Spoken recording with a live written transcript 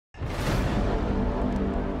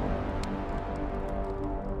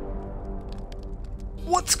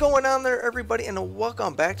What's going on there, everybody, and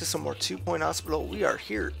welcome back to some more 2 Point Hospital. We are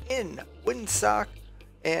here in Windsock,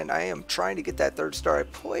 and I am trying to get that 3rd star. I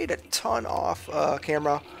played a ton off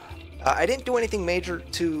camera. I didn't do anything major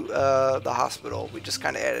to the hospital. We just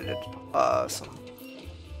kind of added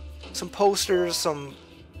some posters, some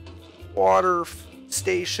water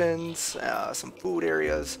stations, some food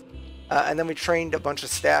areas, and then we trained a bunch of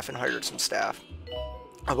staff and hired some staff.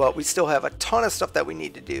 But we still have a ton of stuff that we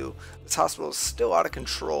need to do. This hospital is still out of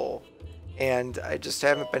control, and I just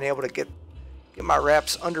haven't been able to get my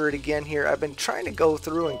wraps under it again here. I've been trying to go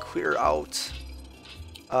through and clear out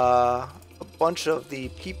a bunch of the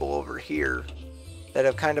people over here that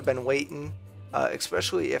have kind of been waiting,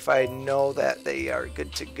 especially if I know that they are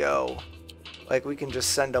good to go. Like, we can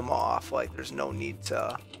just send them off. Like, there's no need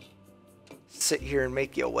to sit here and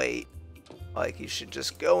make you wait. Like, you should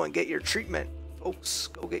just go and get your treatment. Folks,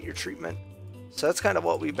 go get your treatment. So that's kind of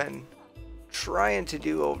what we've been trying to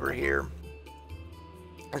do over here.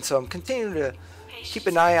 And so I'm continuing to keep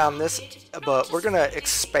an eye on this, but we're going to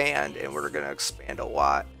expand, and we're going to expand a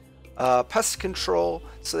lot. Pest control,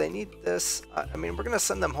 so they need this. I mean, we're going to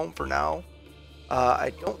send them home for now.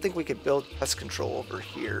 I don't think we could build pest control over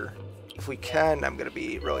here. If we can, I'm going to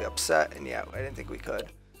be really upset, and yeah, I didn't think we could.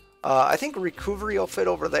 I think recovery will fit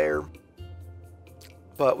over there,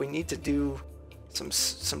 but we need to do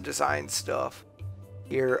some design stuff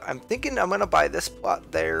here. I'm thinking I'm gonna buy this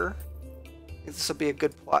plot there. I think this will be a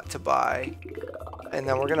good plot to buy, and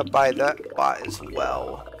then we're gonna buy that plot as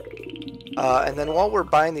well. And then while we're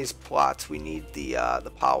buying these plots, we need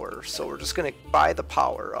the power, so we're just gonna buy the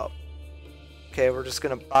power up. Okay, we're just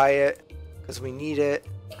gonna buy it because we need it,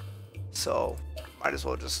 so might as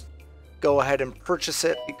well just go ahead and purchase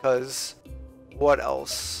it, because what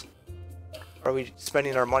else are we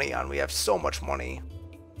spending our money on? We have so much money,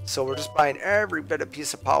 so we're just buying every bit of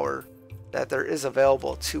piece of power that there is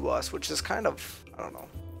available to us, which is kind of, I don't know.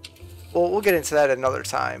 Well, we'll get into that another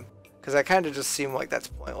time, because I kind of just seem like that's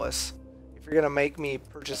pointless. If you're gonna make me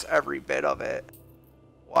purchase every bit of it,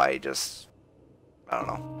 why just, I don't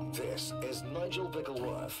know. This is Nigel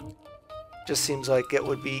Bickleworth. Just seems like it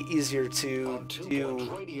would be easier to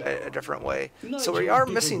do a different way. So we are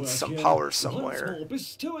missing some power somewhere.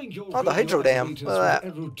 Oh, the hydro dam. Look at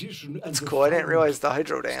that. That's cool. I didn't realize the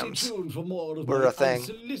hydro dams were a thing.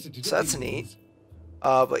 So that's neat.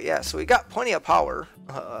 But yeah, so we got plenty of power.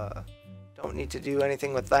 Don't need to do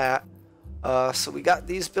anything with that. So we got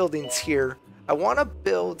these buildings here. I want to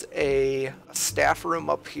build a staff room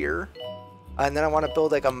up here. And then I want to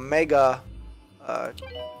build like a mega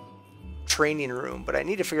training room, but I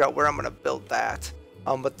need to figure out where I'm going to build that.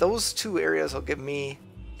 But those two areas will give me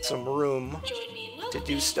some room to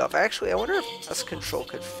do stuff. Actually, I wonder if pest control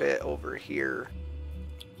could fit over here.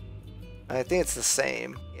 I think it's the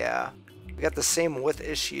same. Yeah, we got the same width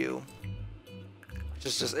issue, which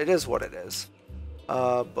is just, it is what it is.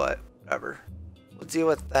 But whatever, we'll deal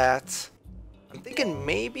with that. I'm thinking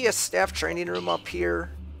maybe a staff training room up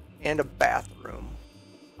here and a bathroom.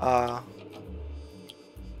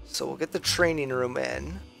 So we'll get the training room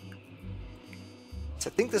in. So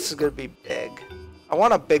I think this is going to be big. I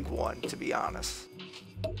want a big one, to be honest.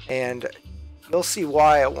 And you'll see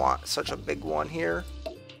why I want such a big one here,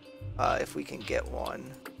 if we can get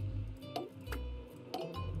one.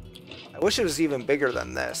 I wish it was even bigger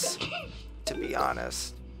than this, to be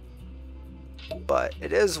honest. But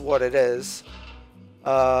it is what it is.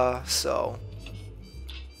 So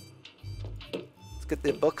let's get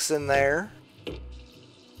the books in there.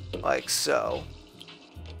 Like so.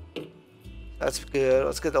 That's good.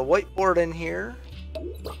 Let's get the whiteboard in here.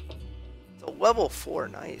 The level 4,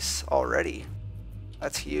 nice already.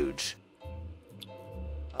 That's huge.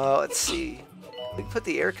 Let's see. Can we put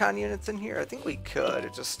the aircon units in here? I think we could.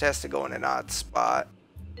 It just has to go in an odd spot.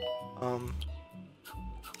 I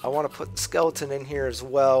want to put the skeleton in here as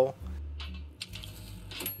well.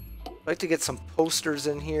 I'd like to get some posters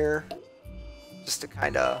in here, just to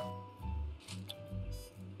kind of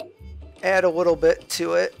add a little bit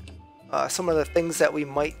to it. Some of the things that we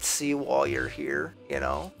might see while you're here, you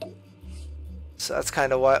know. So that's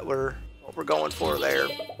kind of what we're going for there.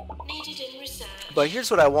 But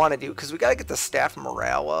here's what I want to do, because we got to get the staff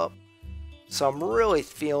morale up. So I'm really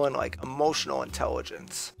feeling like emotional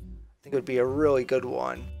intelligence. I think it would be a really good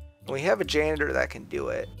one. And we have a janitor that can do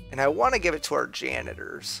it, and I want to give it to our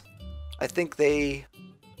janitors. I think they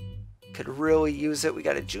could really use it. We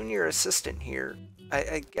got a junior assistant here.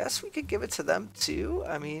 I guess we could give it to them too.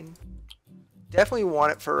 I mean, definitely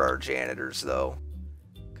want it for our janitors though,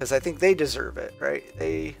 because I think they deserve it, right?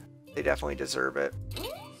 They definitely deserve it.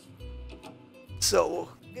 So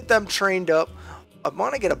get them trained up. I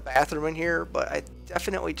want to get a bathroom in here, but I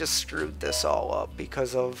definitely just screwed this all up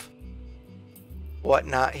because of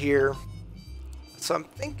whatnot here. So I'm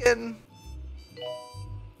thinking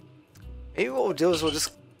maybe what we'll do is we'll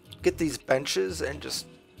just get these benches and just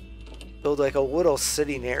build like a little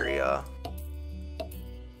sitting area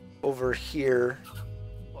over here,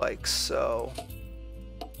 like so.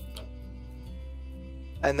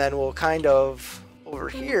 And then we'll kind of, over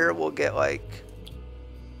here, we'll get like,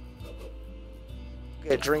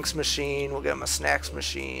 get a drinks machine, we'll get him a snacks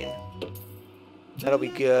machine. That'll be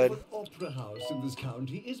good.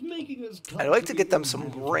 I'd like to get them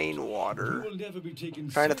some rainwater.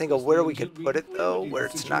 Trying to think of where we could put it though, where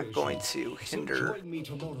it's not going to hinder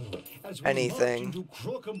anything.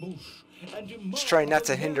 Just try not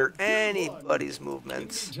to hinder anybody's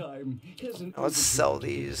movements. Now let's sell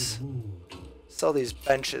these. Sell these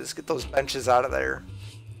benches. Get those benches out of there.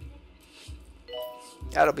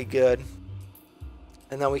 That'll be good.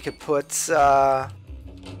 And then we could put, you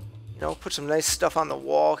know, put some nice stuff on the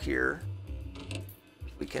wall here.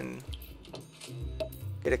 We can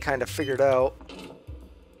get it kind of figured out.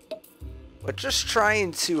 But just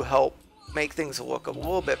trying to help make things look a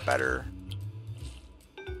little bit better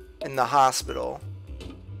in the hospital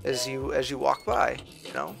as you walk by,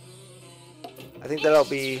 you know. I think that'll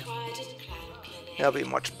be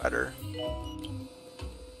much better.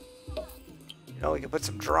 You know, we can put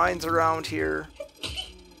some drawings around here.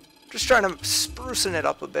 Just trying to sprucing it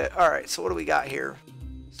up a bit. Alright, so what do we got here?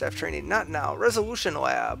 Staff training, not now. Resolution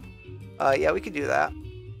lab. Yeah, we could do that.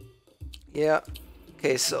 Yeah.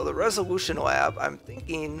 Okay, so the resolution lab, I'm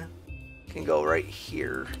thinking, can go right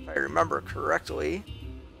here, if I remember correctly.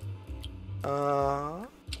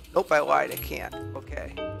 Nope, I lied, I can't.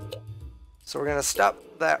 Okay. So we're gonna stop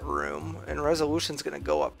that room, and resolution's gonna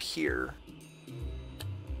go up here.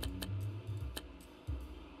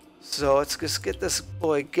 So let's just get this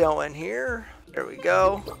boy going here. There we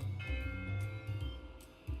go.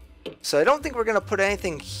 So I don't think we're gonna put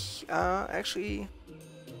anything, actually,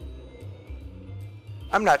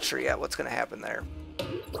 I'm not sure yet what's gonna happen there.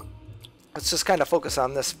 Let's just kind of focus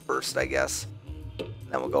on this first, I guess. And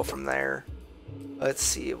then we'll go from there. Let's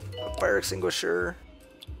see, a fire extinguisher.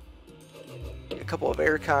 A couple of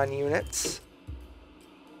aircon units.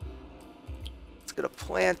 Let's get a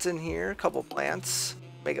plant in here, a couple plants.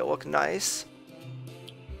 Make it look nice.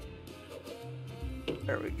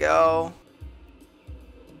 There we go.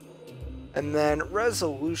 And then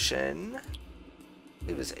resolution, I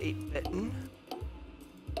believe is 8-bitten.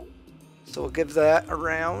 So we'll give that a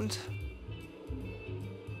round.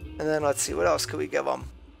 And then let's see, what else could we give them?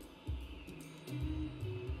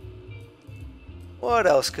 What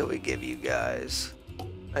else could we give you guys?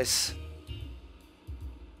 Nice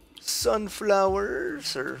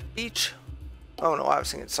sunflowers or beach. Oh no, I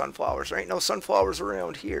was thinking sunflowers. There ain't no sunflowers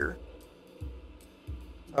around here.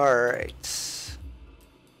 Alright.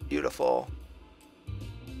 Beautiful.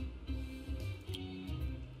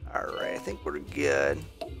 Alright, I think we're good.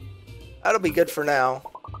 That'll be good for now.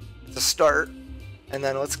 To start. And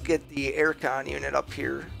then let's get the aircon unit up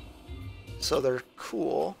here so they're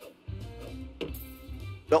cool.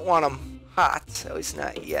 Don't want them hot, at least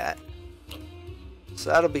not yet. So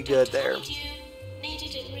that'll be good there.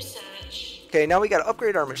 Okay, now we gotta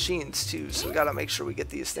upgrade our machines too, so we gotta make sure we get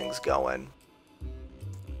these things going.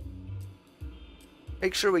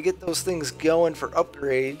 Make sure we get those things going for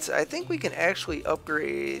upgrades. I think we can actually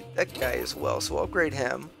upgrade that guy as well, so we'll upgrade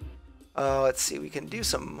him. Let's see, we can do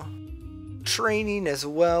some training as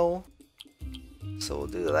well. So we'll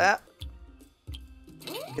do that.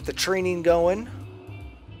 Get the training going.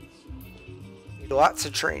 Need lots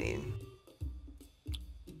of training.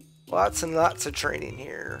 Lots and lots of training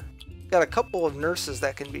here. Got a couple of nurses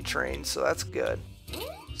that can be trained, so that's good.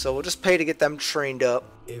 So we'll just pay to get them trained up.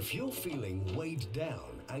 If you're feeling weighed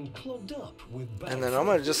down and clogged up with and then I'm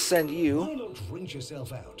gonna just send you.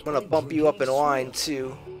 I'm gonna bump you up in line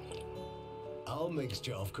too. Our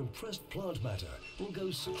mixture of compressed plant matter will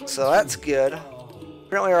go straight. So that's good.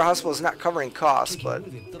 Apparently our hospital is not covering costs, but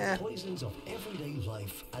I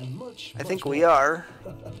think we are.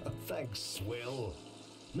 Thanks, Will.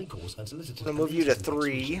 I'm gonna move you to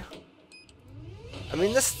 3. I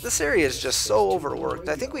mean, this area is just so overworked.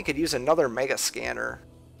 I think we could use another mega scanner,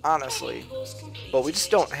 honestly, but we just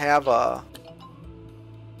don't have a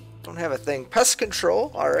thing. Pest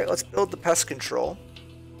control. All right, let's build the pest control.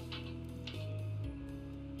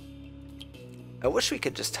 I wish we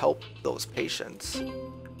could just help those patients.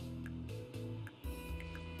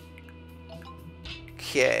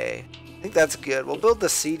 Okay, I think that's good. We'll build the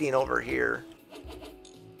seating over here.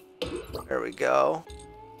 There we go.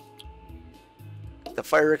 The the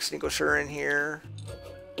fire extinguisher in here.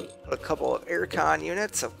 Put a couple of aircon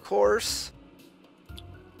units, of course.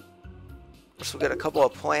 Of course, we'll get a couple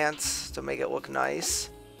of plants to make it look nice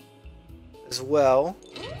as well.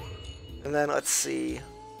 And then let's see.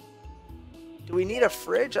 Do we need a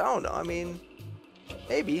fridge? I don't know. I mean,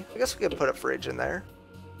 maybe. I guess we could put a fridge in there.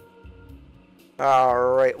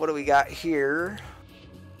 Alright, what do we got here?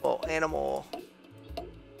 Well, animal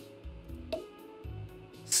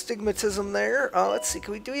stigmatism there. Let's see.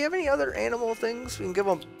 Do we have any other animal things? We can give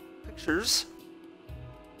them pictures.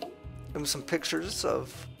 Give them some pictures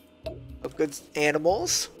of good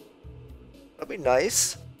animals. That'll be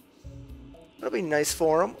nice. That'll be nice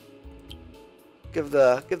for them. Give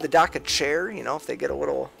the doc a chair, you know, if they get a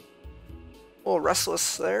little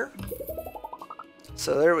restless there.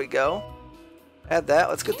 So there we go. Add that.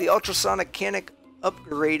 Let's get the ultrasonic canic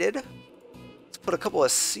upgraded. Let's put a couple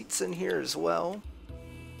of seats in here as well.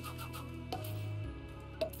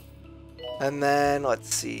 And then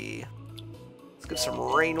let's see. Let's get some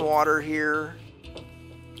rainwater here.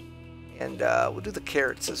 And we'll do the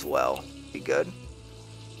carrots as well. Be good.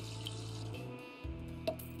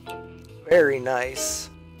 Very nice.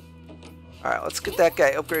 Alright, let's get that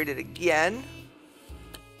guy upgraded again.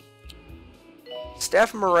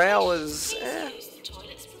 Staff morale is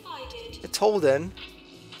it's holding.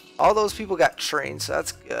 All those people got trained, so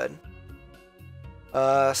that's good.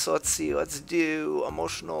 So let's see, let's do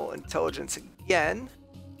emotional intelligence again.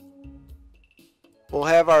 We'll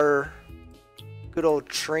have our good old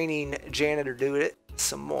training janitor do it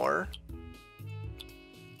some more.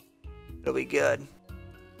 It'll be good.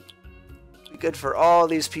 Be good for all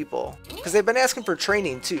these people. Because they've been asking for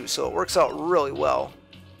training too, so it works out really well.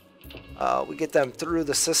 We get them through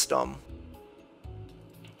the system.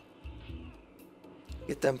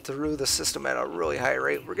 Get them through the system at a really high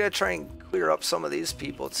rate. We're going to try and clear up some of these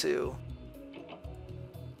people too.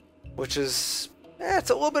 Which is, it's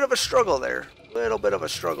a little bit of a struggle there. A little bit of a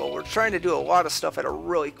struggle. We're trying to do a lot of stuff at a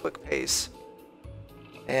really quick pace.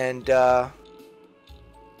 And,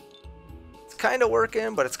 it's kind of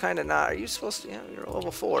working, but it's kind of not. Are you supposed to, yeah, you're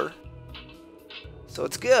level 4. So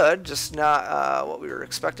it's good, just not what we were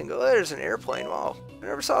expecting. Oh, there's an airplane. Wow, I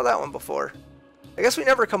never saw that one before. I guess we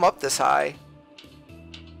never come up this high.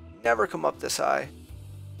 Never come up this high.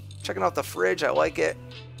 Checking out the fridge, I like it.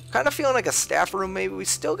 Kind of feeling like a staff room maybe. We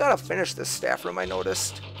still gotta finish this staff room, I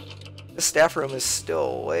noticed. This staff room is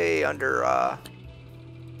still way under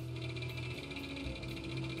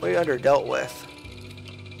dealt with.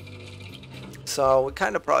 So we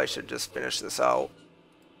kind of probably should just finish this out.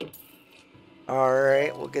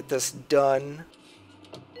 Alright, we'll get this done.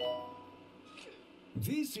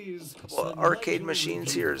 This is a couple of arcade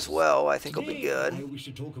machines here as well. I think will be good. We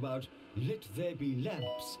should talk about Let There Be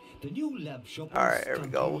Lamps. The new lamp shop. Alright, there we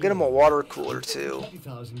go. We'll get him a water cooler too.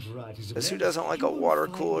 Because who doesn't like a water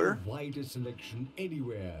cooler? Widest selection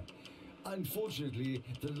anywhere. Unfortunately,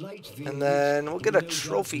 the light and then we'll get a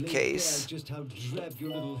trophy case.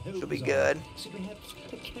 It'll be good. So perhaps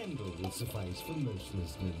a candle will suffice for most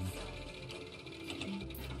listeners.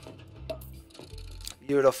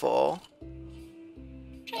 Beautiful.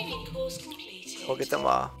 Training course completed. We'll get them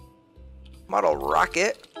a model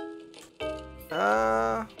rocket.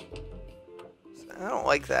 I don't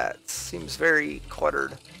like that. It seems very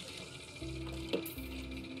cluttered.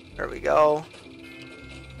 There we go.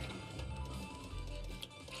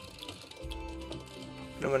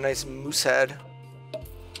 Give him a nice moose head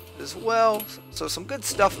as well. So some good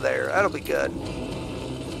stuff there. That'll be good.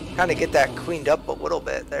 Kind of get that cleaned up a little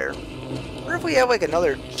bit there. I wonder if we have like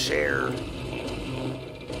another chair.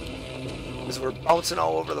 Because we're bouncing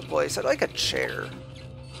all over the place. I'd like a chair.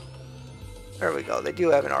 There we go. They do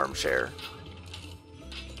have an armchair.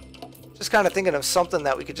 Just kind of thinking of something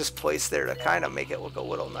that we could just place there to kind of make it look a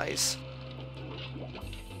little nice.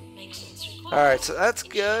 Alright, so that's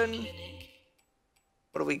good.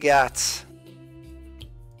 What do we got?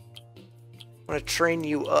 I'm going to train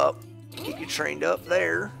you up. Get you trained up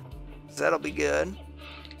there. That'll be good.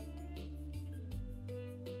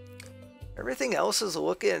 Everything else is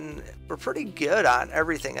looking... We're pretty good on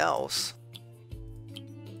everything else.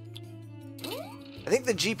 I think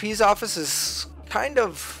the GP's office is kind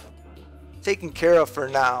of taken care of for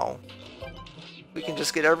now. We can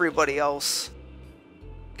just get everybody else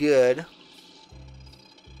good.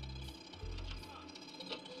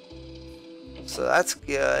 So that's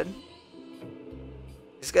good.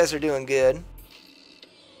 These guys are doing good.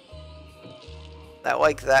 I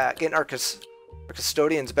like that. Getting our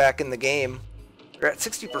custodians back in the game. They're at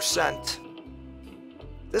 60%.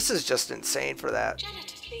 This is just insane for that.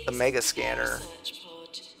 The mega scanner.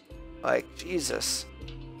 Like, Jesus.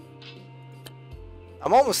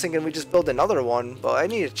 I'm almost thinking we just build another one, but I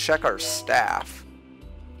need to check our staff.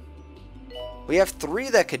 We have 3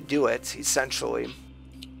 that could do it, essentially.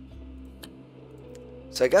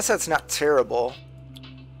 So I guess that's not terrible.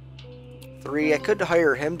 3, I could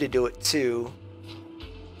hire him to do it too.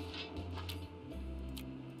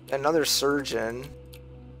 Another surgeon.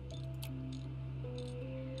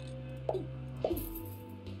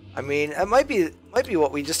 I mean, it might be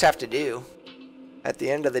what we just have to do at the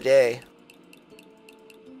end of the day.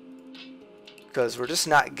 Because we're just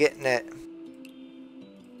not getting it.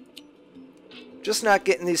 Just not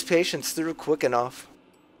getting these patients through quick enough.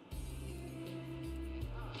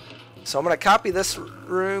 So I'm going to copy this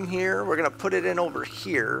room here. We're going to put it in over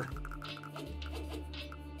here.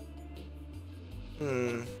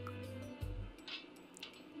 I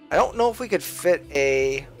don't know if we could fit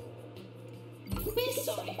a... We're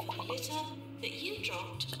sorry for the litter that you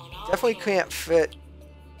dropped on our Definitely floor. can't fit...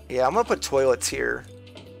 Yeah, I'm going to put toilets here.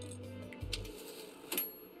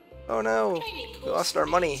 Oh no, Training we lost our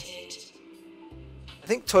course money. completed. I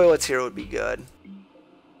think toilets here would be good.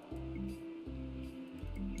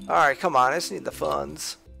 Alright, come on, I just need the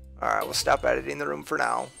funds. Alright, we'll stop editing the room for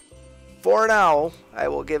now. For now, I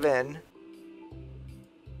will give in.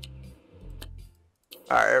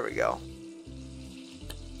 Alright, there we go.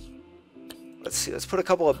 Let's see, let's put a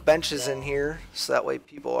couple of benches in here, so that way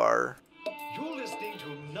people are You're listening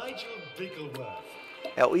to Nigel Bickleworth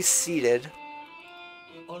at least seated.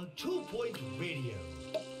 on 2 Point Radio.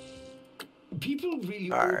 People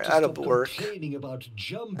really All ought right, to that'll stop work. complaining about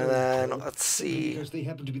jumbo And then, Coke let's simply see. because they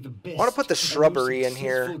happen to be the best I want to put the and most shrubbery in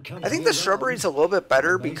here. successful I think company the shrubbery's a around. little bit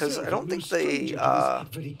better And because I myself don't am think no they stranger to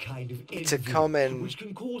this very kind of to envy, come and which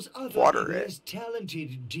can cause other water it. less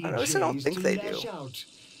talented DJs I honestly don't think to they lash do. out.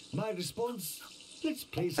 My response: let's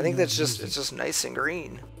play I some think that's more just music. it's just nice and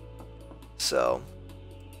green. So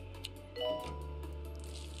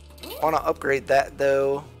I want to upgrade that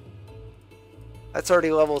though. That's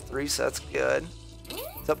already level 3, so that's good.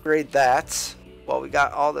 Let's upgrade that while we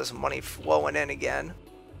got all this money flowing in again.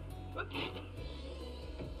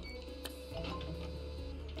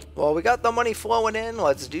 Well, we got the money flowing in.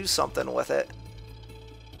 Let's do something with it.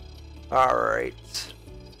 Alright.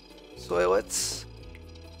 Toilets.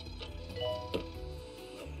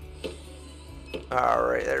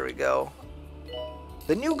 Alright, there we go.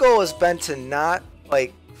 The new goal has been to not,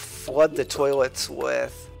 like, flood the toilets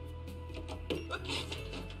with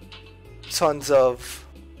tons of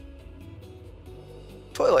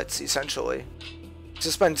toilets, essentially.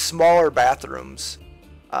 Just been smaller bathrooms.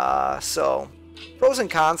 So, pros and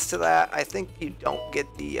cons to that. I think you don't get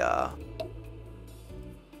the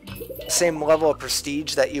same level of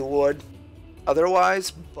prestige that you would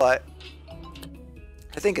otherwise, but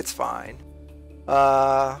I think it's fine.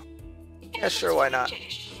 Yeah, sure, why not?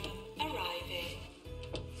 Injection room arriving.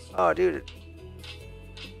 Oh, dude.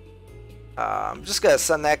 I'm just gonna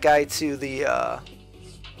send that guy to the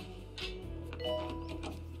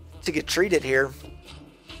to get treated here.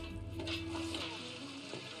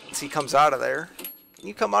 Once he comes out of there. Can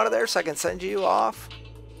you come out of there so I can send you off?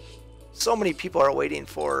 So many people are waiting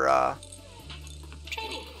for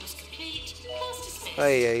Training course complete. Class dismissed.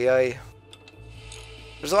 ay ay ay.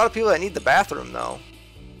 There's a lot of people that need the bathroom though.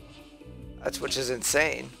 Which is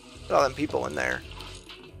insane. Look at all them people in there.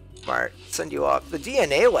 Alright, send you off. The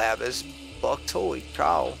DNA lab is booked. Holy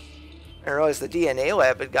cow. I didn't realize the DNA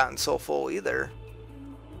lab had gotten so full either.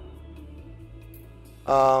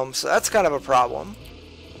 So that's kind of a problem.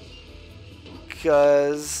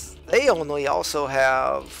 Because they only also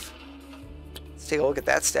have... Let's take a look at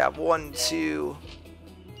that staff. 1, 2,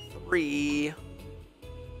 3...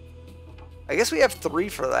 I guess we have 3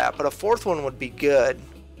 for that, but a 4th one would be good.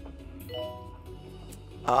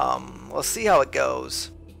 We'll see how it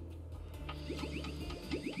goes.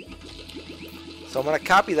 So I'm going to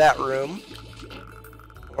copy that room.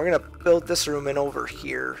 We're going to build this room in over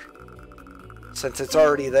here. Since it's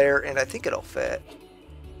already there, and I think it'll fit.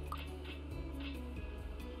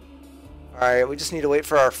 Alright, we just need to wait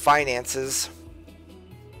for our finances.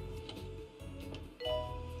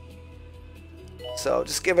 So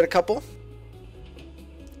just give it a couple.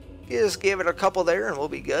 Just give it a couple there and we'll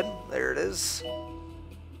be good. There it is.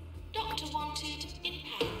 Doctor wanted in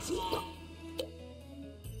Pansville.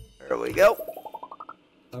 There we go.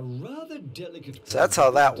 A rather delicate So that's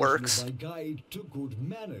how that proposition works. of my guide to good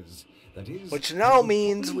manners. That is, Which now that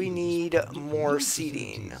means please we need the more room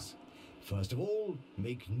seating. facilities. First of all,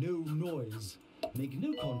 make no noise. Make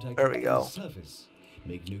no contact There with we the go. surface.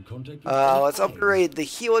 Make no contact with Let's the eyes. upgrade the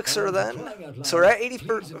helixer And then. crying out So we're at loud,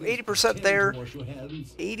 please at least 80% pretend there. to wash your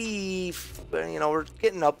hands. 80, you know, we're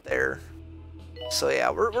getting up there. So yeah,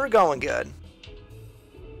 we're going good.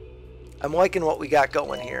 I'm liking what we got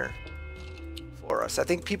going here for us. I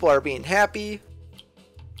think people are being happy.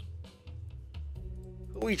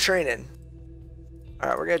 Who are we training?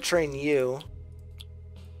 Alright, we're going to train you.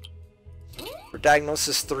 For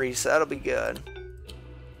Diagnosis 3, so that'll be good.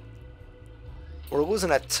 We're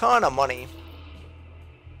losing a ton of money.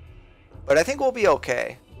 But I think we'll be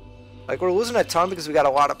okay. Like, we're losing a ton because we got a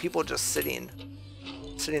lot of people just sitting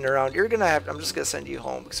around. You're gonna have, I'm just gonna send you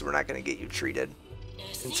home because we're not gonna get you treated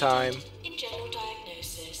in time. In general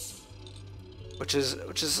diagnosis. Which is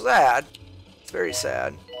sad. It's very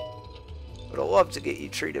sad. But I'd love to get you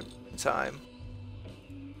treated in time.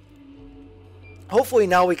 Hopefully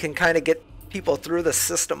now we can kind of get people through the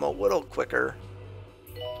system a little quicker.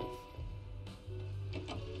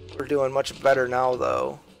 We're doing much better now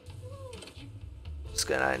though. Just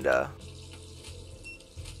gonna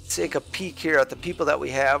take a peek here at the people that we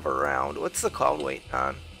have around. What's the clown waiting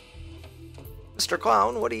on? Mr.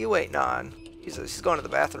 Clown, what are you waiting on? He's going to the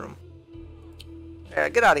bathroom. Yeah,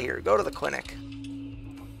 get out of here. Go to the clinic.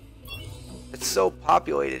 It's so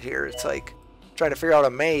populated here. It's like trying to figure out a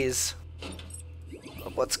maze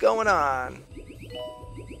of what's going on.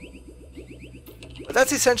 But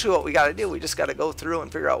that's essentially what we got to do. We just got to go through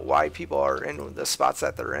and figure out why people are in the spots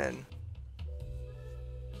that they're in.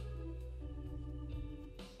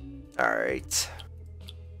 Alright.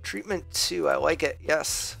 Treatment 2. I like it.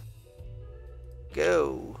 Yes.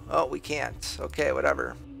 Go. Oh, we can't. Okay,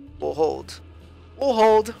 whatever. We'll hold. We'll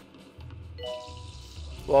hold.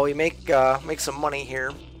 Well, we make some money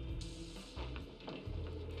here.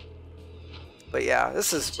 But yeah,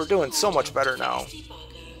 we're doing so much better now.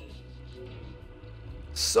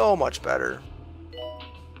 So much better.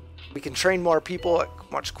 We can train more people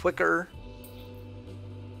much quicker.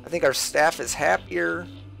 I think our staff is happier.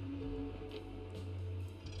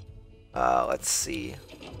 Let's see.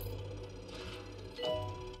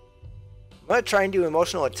 I'm going to try and do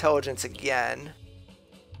emotional intelligence again.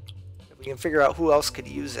 If we can figure out who else could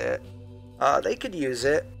use it. They could use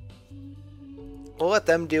it. We'll let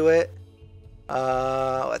them do it.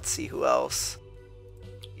 Let's see who else.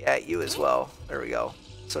 Yeah, you as well. There we go.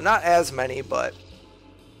 So not as many, but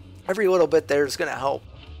every little bit there is going to help.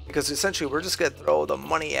 Because essentially we're just going to throw the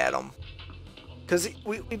money at them. Because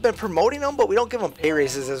we've been promoting them, but we don't give them pay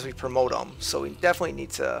raises as we promote them. So we definitely need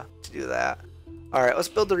to do that. Alright, let's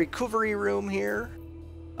build the recovery room here.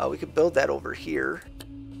 We could build that over here.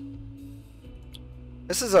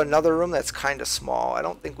 This is another room that's kind of small. I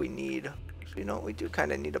don't think we need... Actually, no, we do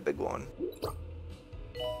kind of need a big one.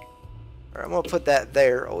 Alright, I'm going to put that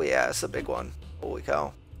there. Oh yeah, it's a big one. Holy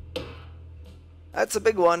cow. That's a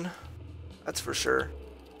big one. That's for sure.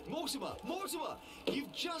 Mortimer,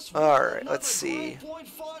 you've just Alright, let's see.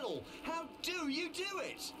 How do you do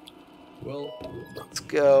it? Well, let's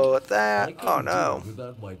go with that. Oh no.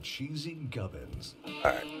 Without my cheesy gubbins.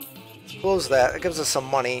 Alright. Close that. It gives us some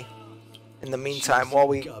money in the meantime while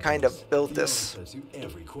we kind of build this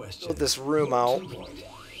room out.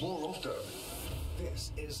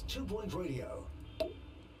 This is 2 Point Radio.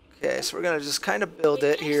 Okay, so we're gonna just kind of build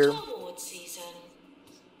it here.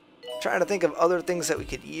 Trying to think of other things that we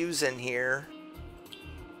could use in here.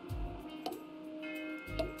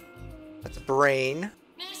 That's brain.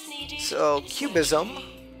 So cubism.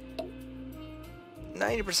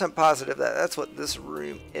 90% positive that that's what this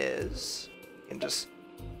room is. We can just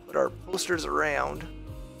put our posters around.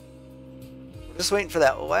 We're just waiting for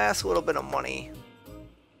that last little bit of money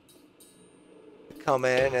to come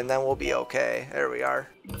in, and then we'll be okay. There we are.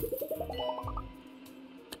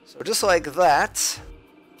 So just like that.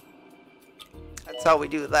 That's how we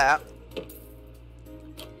do that.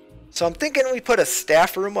 So I'm thinking we put a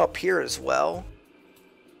staff room up here as well.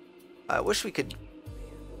 I wish we could...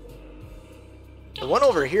 The one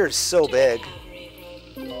over here is so big.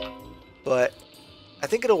 But I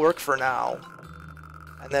think it'll work for now.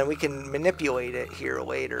 And then we can manipulate it here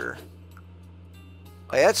later.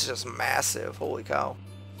 Oh, yeah, that's just massive. Holy cow.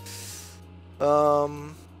 Yeah,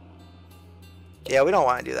 we don't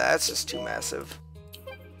want to do that. That's just too massive.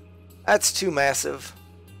 That's too massive.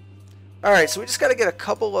 Alright, so we just got to get a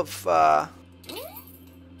couple of...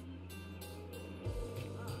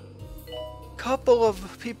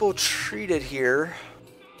 people treated here.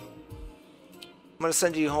 I'm going to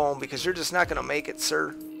send you home because you're just not going to make it,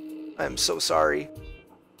 sir. I'm so sorry.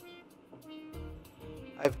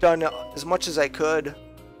 I've done as much as I could.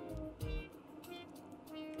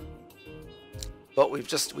 But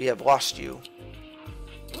we have lost you.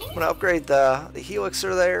 I'm going to upgrade the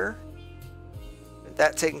helixer there. Get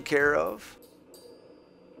that taken care of.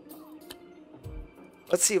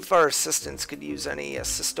 Let's see if our assistants could use any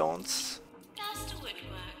assistance.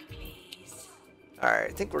 Alright,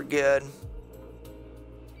 I think we're good.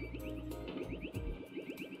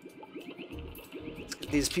 Let's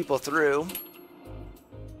get these people through.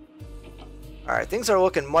 Alright, things are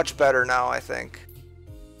looking much better now, I think.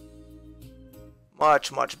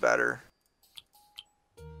 Much, much better.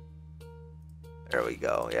 There we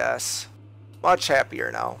go, yes. Much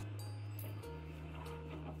happier now.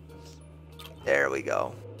 There we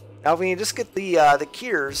go. Now if we can just get the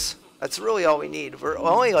cures, that's really all we need. We're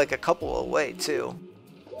only like a couple away too.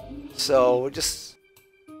 So we just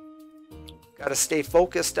gotta stay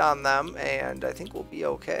focused on them and I think we'll be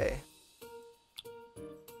okay.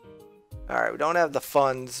 Alright, we don't have the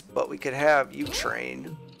funds, but we could have you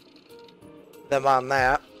train them on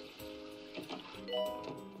that.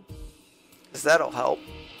 Because that'll help.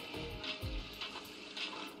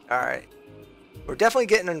 Alright. We're definitely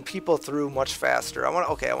getting people through much faster. I want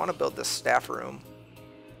to build this staff room.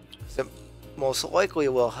 It most likely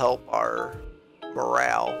will help our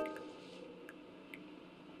morale.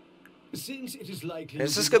 Since it is likely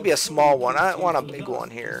This is going to be a small one. I don't want a big one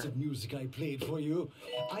here.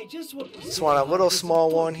 Just want a little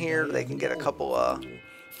small one here. They can get a couple of...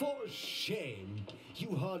 For shame.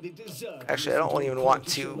 You hardly deserve. Actually, I don't even want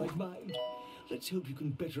to. Let's hope you can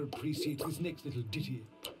better appreciate this next little ditty.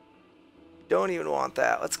 Don't even want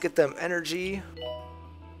that. Let's get them energy.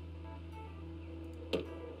 And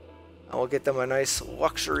we'll get them a nice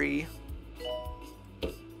luxury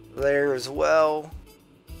there as well.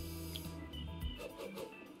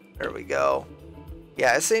 There we go.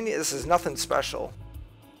 Yeah, this is nothing special.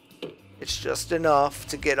 It's just enough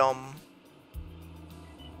to get them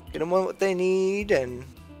what they need and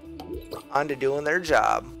on to doing their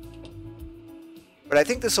job. But I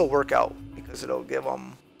think this will work out because it'll give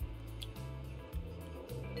them...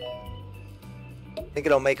 I think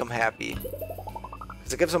it'll make them happy.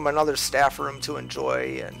 Because it gives them another staff room to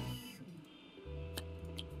enjoy and...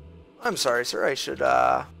 I'm sorry, sir. I should,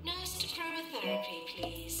 Nurse to chromotherapy,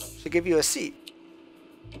 please. should give you a seat.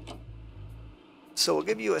 So we'll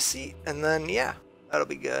give you a seat and then, yeah, that'll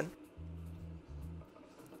be good.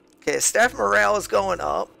 Okay, staff morale is going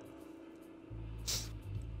up.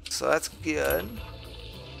 So that's good.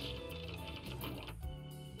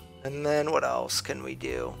 And then what else can we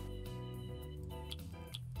do?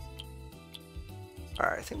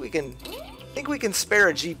 Alright, I think we can spare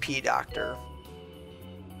a GP doctor.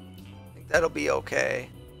 I think that'll be okay.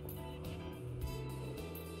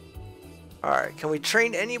 Alright, can we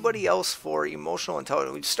train anybody else for emotional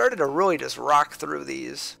intelligence? We've started to really just rock through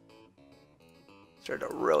these. Started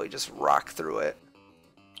to really just rock through it.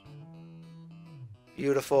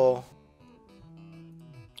 Beautiful.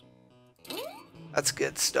 That's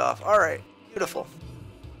good stuff. Alright, beautiful.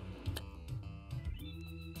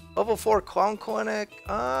 Level 4 clown clinic.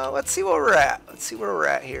 Let's see where we're at. Let's see where we're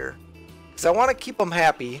at here. Because I want to keep them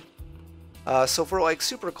happy. So if we're like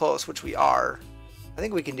super close, which we are, I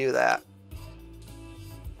think we can do that.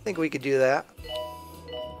 I think we could do that.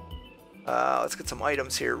 Let's get some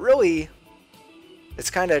items here. Really, it's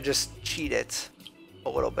kind of just cheat it a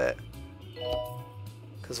little bit.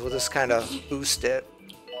 Because we'll just kind of boost it.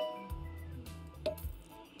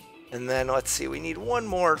 And then let's see, we need one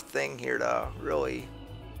more thing here to really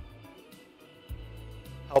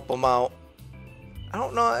help them out. I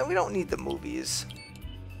don't know, we don't need the movies.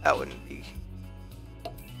 That wouldn't be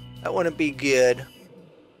good. I'm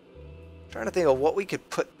trying to think of what we could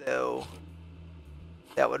put though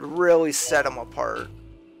that would really set them apart.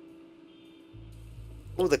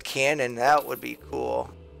 Oh, the cannon, that would be cool.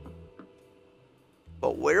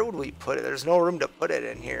 But where would we put it? There's no room to put it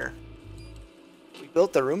in here. We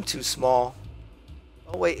built the room too small.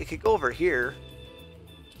 Oh wait, it could go over here.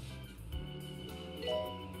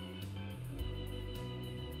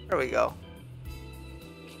 There we go.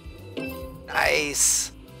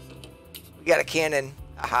 Nice. We got a cannon.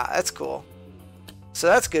 Aha, that's cool. So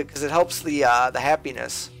that's good because it helps the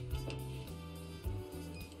happiness,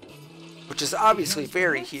 which is obviously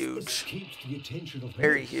very huge.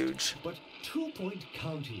 Very huge.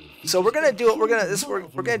 So we're gonna do it.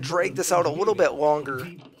 We're gonna drag this out a little bit longer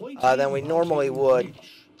than we normally would,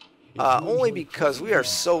 only because we are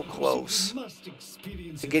so close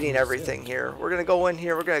to getting everything here. We're gonna go in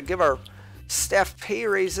here. We're gonna give our staff pay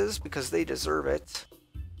raises because they deserve it,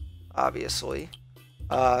 obviously.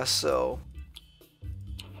 So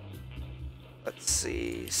let's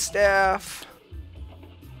see, staff.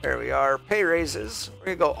 There we are. Pay raises.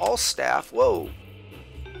 We're gonna go all staff. Whoa.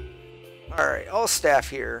 Alright, all staff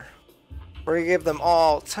here. We're going to give them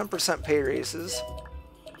all 10% pay raises.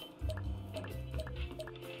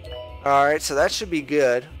 Alright, so that should be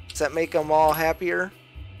good. Does that make them all happier?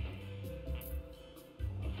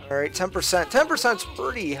 Alright, 10%. 10%'s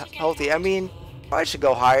pretty healthy. I mean, probably should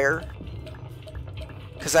go higher.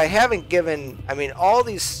 Because I haven't given, I mean, all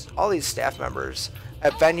these staff members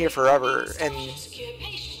have been here forever, and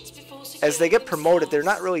as they get promoted, they're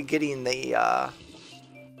not really getting the,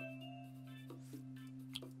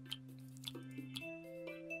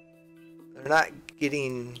 they're not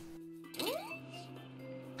getting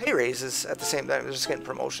pay raises at the same time. They're just getting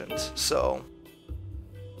promotions. So,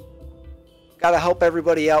 gotta help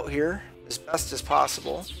everybody out here as best as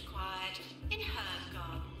possible.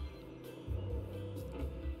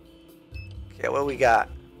 Okay, what do we got?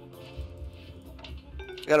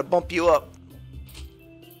 We gotta bump you up.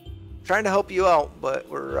 Trying to help you out, but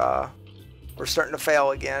we're starting to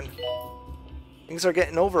fail again. Things are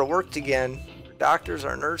getting overworked again. Our doctors,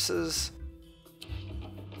 our nurses.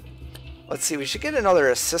 Let's see, we should get another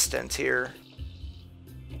assistant here.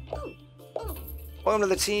 Welcome to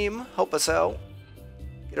the team. Help us out.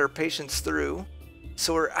 Get our patients through.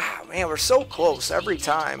 So we're, man, we're so close every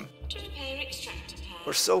time.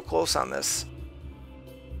 We're so close on this.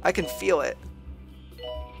 I can feel it.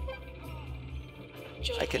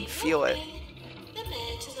 I can feel it.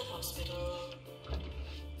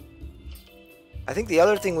 I think the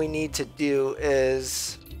other thing we need to do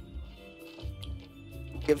is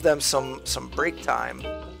give them some break time.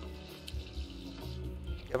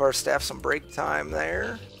 Give our staff some break time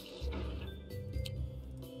there.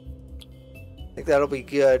 I think that'll be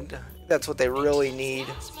good. That's what they really need.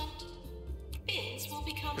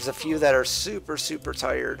 There's a few that are super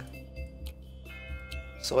tired.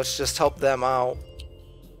 So let's just help them out.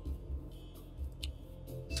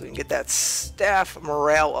 So we can get that staff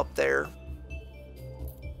morale up there.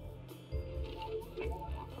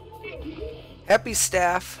 Happy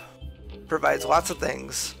staff provides lots of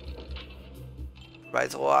things.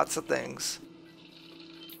 Provides lots of things.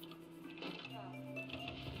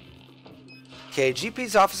 Okay,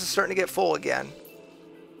 GP's office is starting to get full again.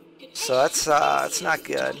 So that's not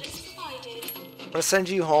good. I'm gonna send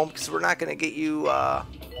you home because we're not gonna get you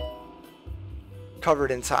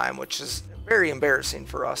covered in time, which is very embarrassing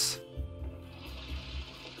for us.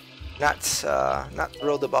 Not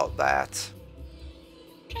thrilled about that.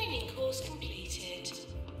 Training course completed.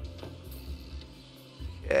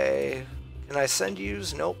 Okay, can I send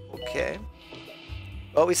yous? Nope. Okay.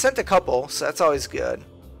 Well, we sent a couple, so that's always good.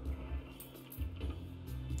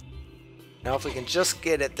 Now if we can just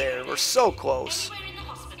get it there. We're so close.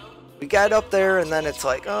 We got up there and then it's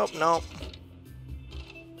like, oh, no.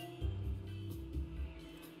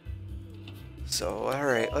 So,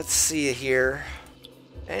 alright, let's see here.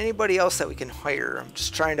 Anybody else that we can hire? I'm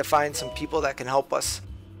just trying to find some people that can help us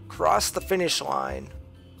cross the finish line.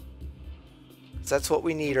 'Cause that's what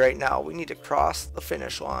we need right now. We need to cross the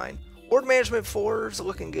finish line. Ward Management 4 is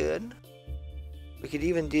looking good. We could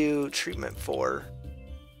even do Treatment 4.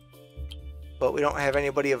 But we don't have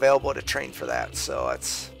anybody available to train for that, so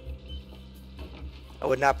that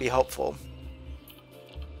would not be helpful.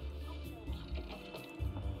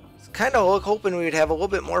 Kind of hoping we would have a little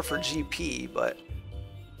bit more for GP, but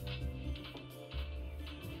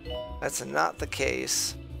that's not the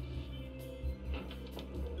case.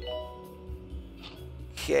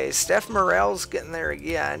 Okay, staff morale's getting there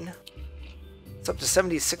again. It's up to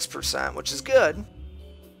 76%, which is good.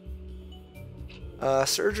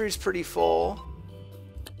 Surgery's pretty full.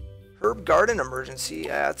 Herb garden emergency.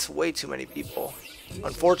 That's way too many people.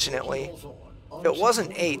 Unfortunately. If it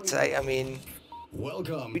wasn't 8, I mean,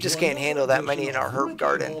 we just can't handle that many in our herb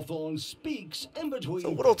garden. It's a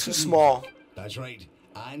little too small. That's right.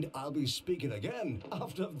 And I'll be speaking again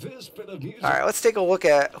after this bit of music. Alright, let's take a look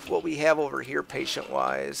at what we have over here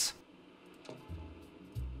patient-wise.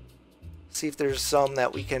 See if there's some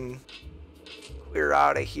that we can clear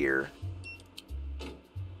out of here.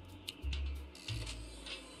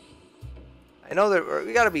 I know that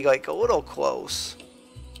we gotta be like a little close.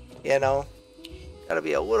 You know? Gotta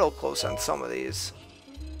be a little close on some of these.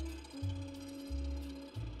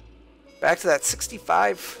 Back to that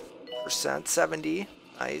 65%, 70.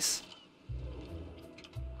 Nice.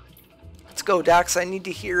 Let's go, Docs. I need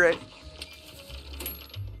to hear it.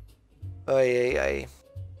 Ay, ay, ay.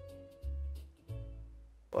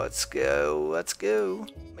 Let's go. Let's go.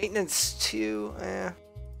 Maintenance 2.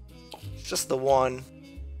 It's just the 1.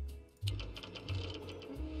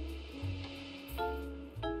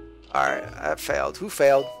 Alright, that failed. Who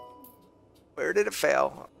failed? Where did it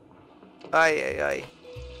fail? Ay, ay, ay.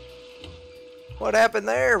 What happened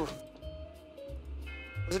there?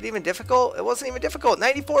 Was it even difficult? It wasn't even difficult.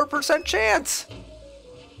 94% chance!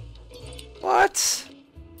 What?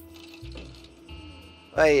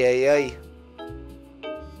 Ay, ay, ay.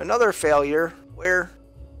 Another failure. Where?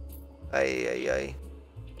 Ay, ay, ay.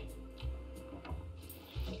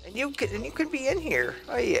 And you could be in here.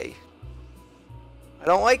 Ay, ay. I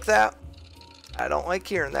don't like that. I don't like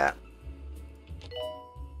hearing that.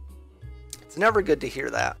 It's never good to hear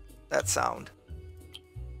that sound.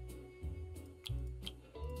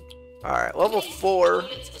 Alright, level 4.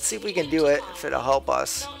 Let's see if we can do it, if it'll help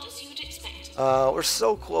us. We're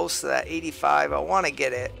so close to that 85. I want to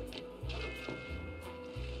get it.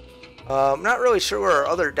 I'm not really sure where our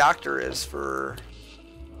other doctor is for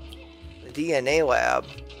the DNA lab.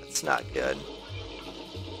 That's not good.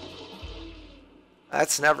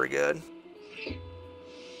 That's never good.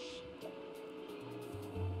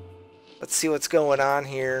 Let's see what's going on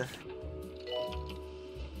here.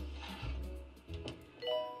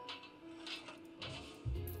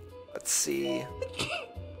 Let's see.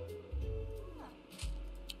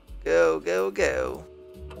 Go, go, go.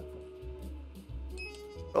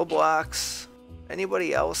 Roblox.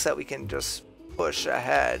 Anybody else that we can just push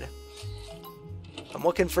ahead? I'm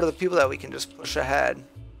looking for the people that we can just push ahead.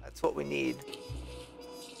 That's what we need.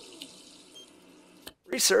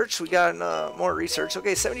 Research. We got more research.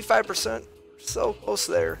 Okay, 75%. So close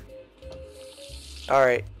there.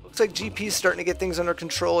 Alright. Looks like GP's starting to get things under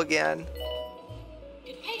control again.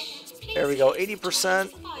 There we go.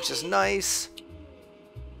 80%, which is nice.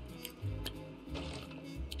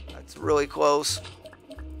 That's really close.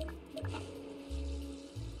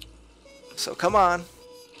 So come on.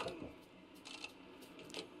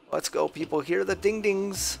 Let's go, people. Hear the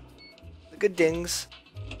ding-dings. The good dings.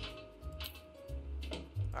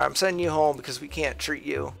 Alright, I'm sending you home because we can't treat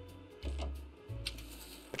you.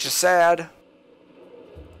 Which is sad.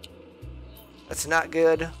 That's not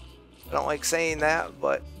good. I don't like saying that,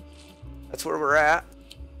 but that's where we're at.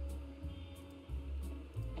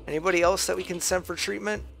 Anybody else that we can send for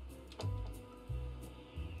treatment?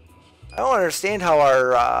 I don't understand how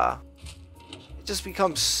our it just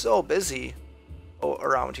becomes so busy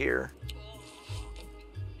around here.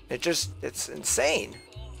 It's insane.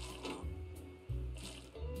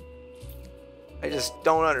 I just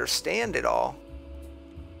don't understand it all.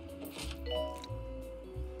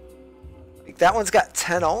 Like that one's got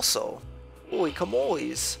 10 also. Holy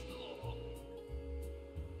camolies.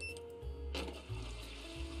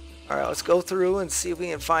 Alright, let's go through and see if we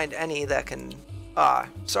can find any that can...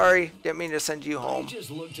 sorry, didn't mean to send you home. I just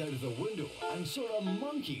looked out of the window and saw a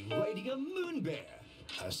monkey riding a moon bear.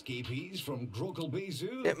 Escapees from Grockleby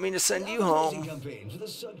Zoo. Didn't mean to send you home.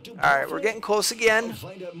 Alright, we're getting close again.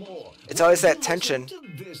 It's always that tension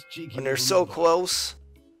when they're so close,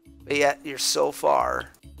 but yet you're so far.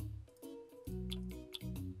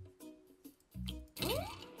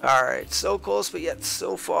 Alright, so close, but yet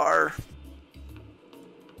so far.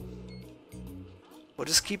 We'll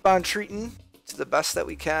just keep on treating to the best that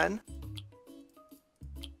we can.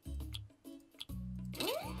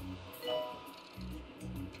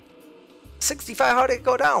 $65, how did it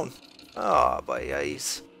go down? Oh, by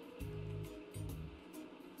ice.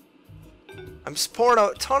 I'm just pouring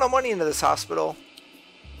a ton of money into this hospital.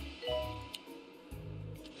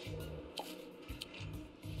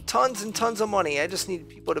 Tons and tons of money. I just need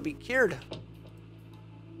people to be cured.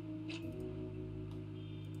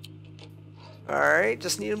 Alright,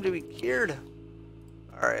 just need them to be cured.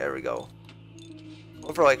 Alright, there we go.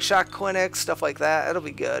 Going for like shock clinics, stuff like that. That'll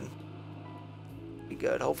be good. Be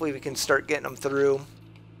good. Hopefully we can start getting them through.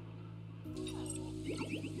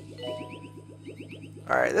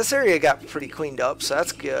 Alright, this area got pretty cleaned up, so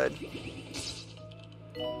that's good.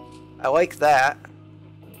 I like that.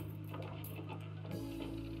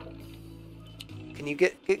 Can you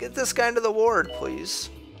get this guy into the ward, please?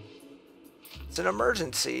 It's an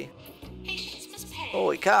emergency.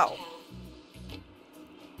 Holy cow.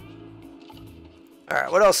 Alright,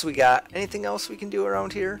 what else we got? Anything else we can do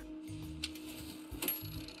around here?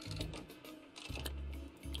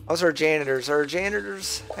 How's our janitors? Are our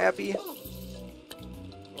janitors happy?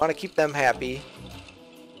 Want to keep them happy.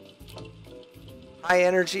 High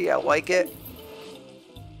energy, I like it.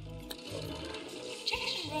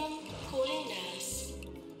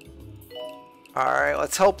 Alright,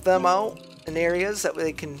 let's help them out in areas that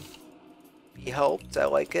they can be helped. I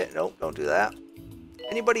like it. Nope, don't do that.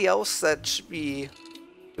 Anybody else that should be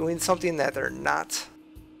doing something that they're not?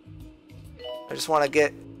 I just want to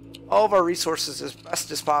get all of our resources as best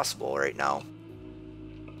as possible right now.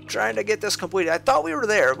 Trying to get this completed. I thought we were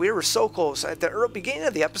there. We were so close. At the early beginning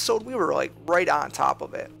of the episode, we were like right on top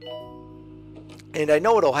of it. And I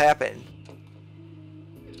know it'll happen.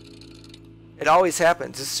 It always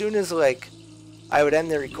happens. As soon as like I would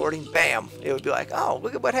end the recording, bam, it would be like, oh,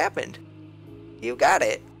 look at what happened. You got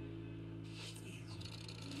it.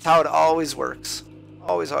 That's how it always works.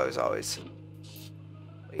 Always, always, always.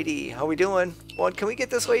 Lady, how we doing? Well, can we get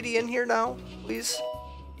this lady in here now, please?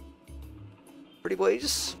 Pretty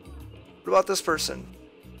please. What about this person?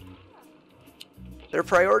 They're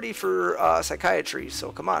priority for psychiatry,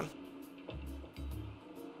 so come on.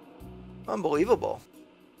 Unbelievable.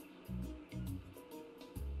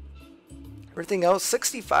 Everything else,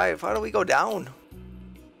 65. How do we go down?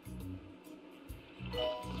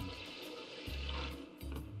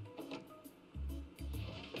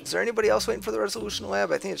 Is there anybody else waiting for the resolution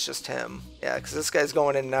lab? I think it's just him. Yeah, because this guy's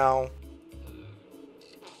going in now.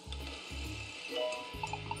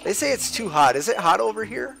 They say it's too hot. Is it hot over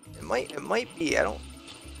here? It might be. I don't.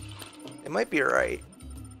 It might be right.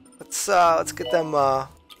 Let's get them. Oh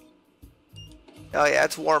yeah,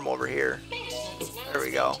 it's warm over here. There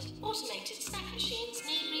we go. Automated snack machines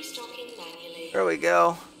need restocking manually. There we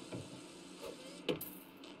go.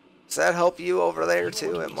 Does that help you over there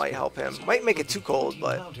too? It might help him. Might make it too cold,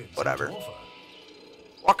 but whatever.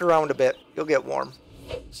 Walk around a bit. You'll get warm.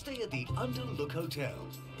 Stay at the Underlook Hotel.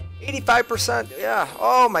 85%. Yeah.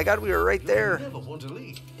 Oh my God, we were right there. Never want to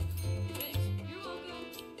leave.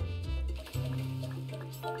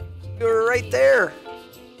 We were right there.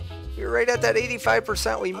 We were right at that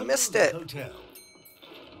 85%. We missed it.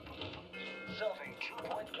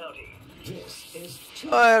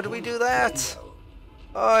 How did we do that?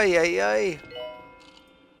 Ay, ay, ay.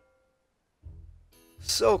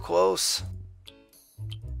 So close.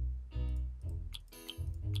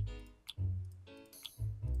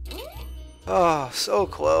 Oh, so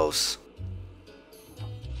close.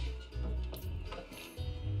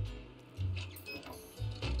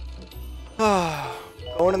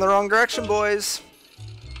 Going in the wrong direction, boys.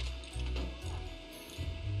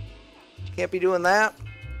 Can't be doing that.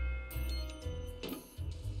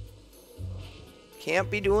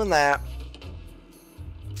 Can't be doing that.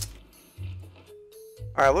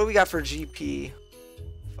 Alright, what do we got for GP?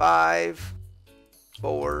 5,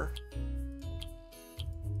 4.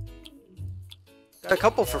 Got a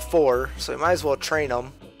couple for 4, so we might as well train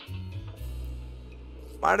them.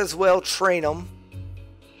 Might as well train them.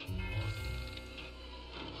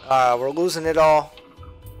 We're losing it all.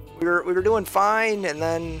 We were doing fine, and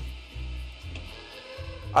then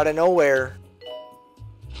out of nowhere,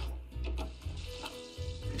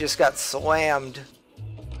 we just got slammed.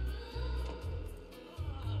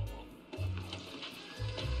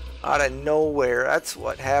 Out of nowhere, that's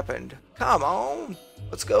what happened. Come on,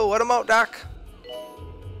 let's go. Let him out, Doc.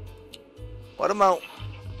 Let him out.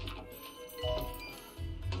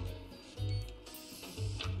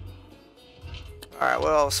 Alright,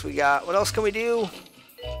 what else we got? What else can we do?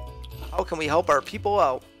 How can we help our people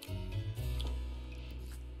out?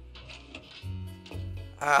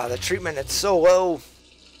 Ah, the treatment, it's so low.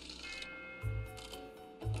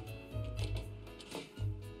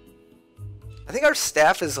 I think our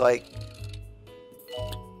staff is like,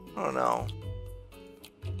 I don't know.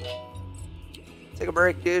 Take a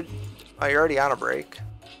break, dude. Oh, you're already on a break.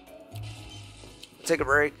 Take a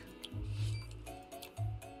break.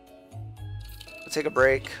 Take a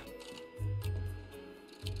break.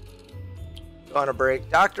 Go on a break.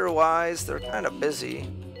 Doctor-wise, they're kind of busy.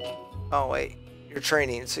 Oh, wait. You're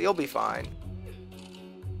training, so you'll be fine.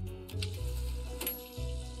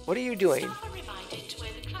 What are you doing?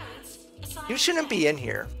 You shouldn't be in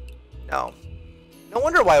here. No. No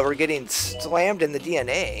wonder why we're getting slammed in the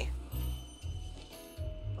DNA.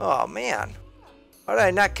 Oh, man. Why did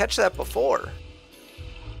I not catch that before?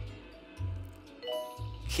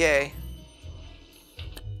 Okay.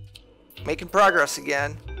 Making progress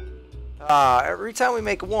again. Every time we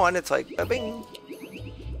make one, it's like, bing.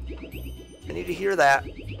 I need to hear that. I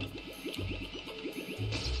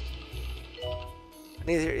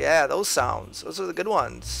need to hear, yeah, those sounds. Those are the good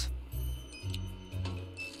ones.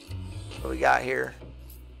 What do we got here?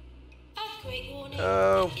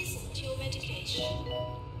 Oh.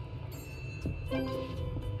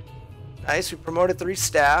 Nice, we promoted 3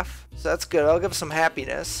 staff. So that's good. I'll give some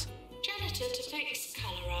happiness. Janitor to fix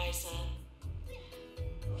colorizer.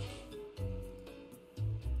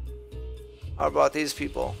 How about these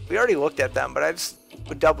people? We already looked at them, but I just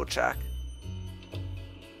would double check.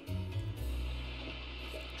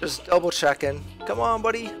 Just double checking. Come on,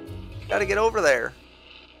 buddy. Gotta get over there.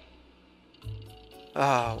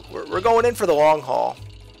 We're going in for the long haul.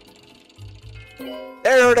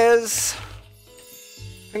 There it is.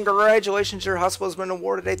 Congratulations, your hospital has been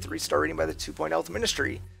awarded a 3-star rating by the 2-Point Health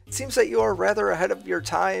Ministry. It seems that you are rather ahead of your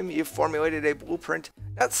time. You've formulated a blueprint,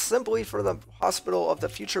 not simply for the hospital of the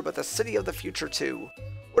future, but the city of the future too.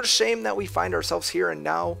 What a shame that we find ourselves here and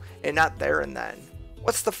now, and not there and then.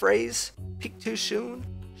 What's the phrase? Peak too soon?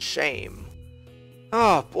 Shame.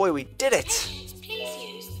 Oh boy, we did it! Patients, please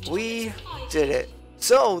use the We toilet supply did it.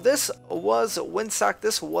 So this was Windsock.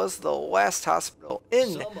 This was the last hospital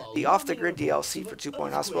in the Off the Grid DLC for 2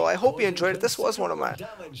 Point Hospital. I hope you enjoyed it. This was one of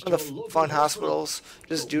the fun hospitals,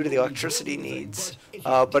 just due to the electricity needs.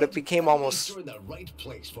 But it became almost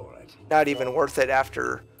not even worth it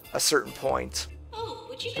after a certain point. Oh,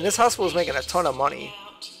 would you And this hospital is making a ton of money,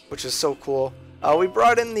 which is so cool. We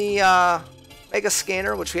brought in the Mega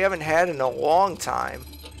Scanner, which we haven't had in a long time.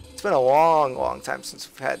 It's been a long time since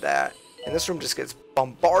we've had that. And this room just gets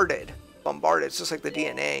bombarded. It's just like the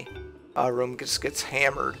DNA room just gets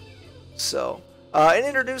hammered. So, it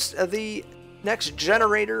introduced the next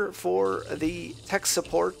generator for the tech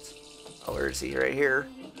support. Oh, where is he? Right here.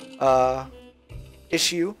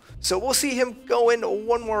 Issue. So we'll see him go in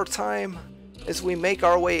one more time as we make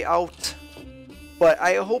our way out. But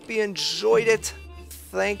I hope you enjoyed it.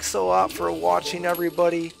 Thanks a lot for watching,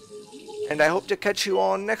 everybody. And I hope to catch you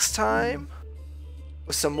all next time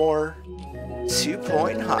with some more 2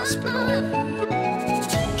 Point Hospital.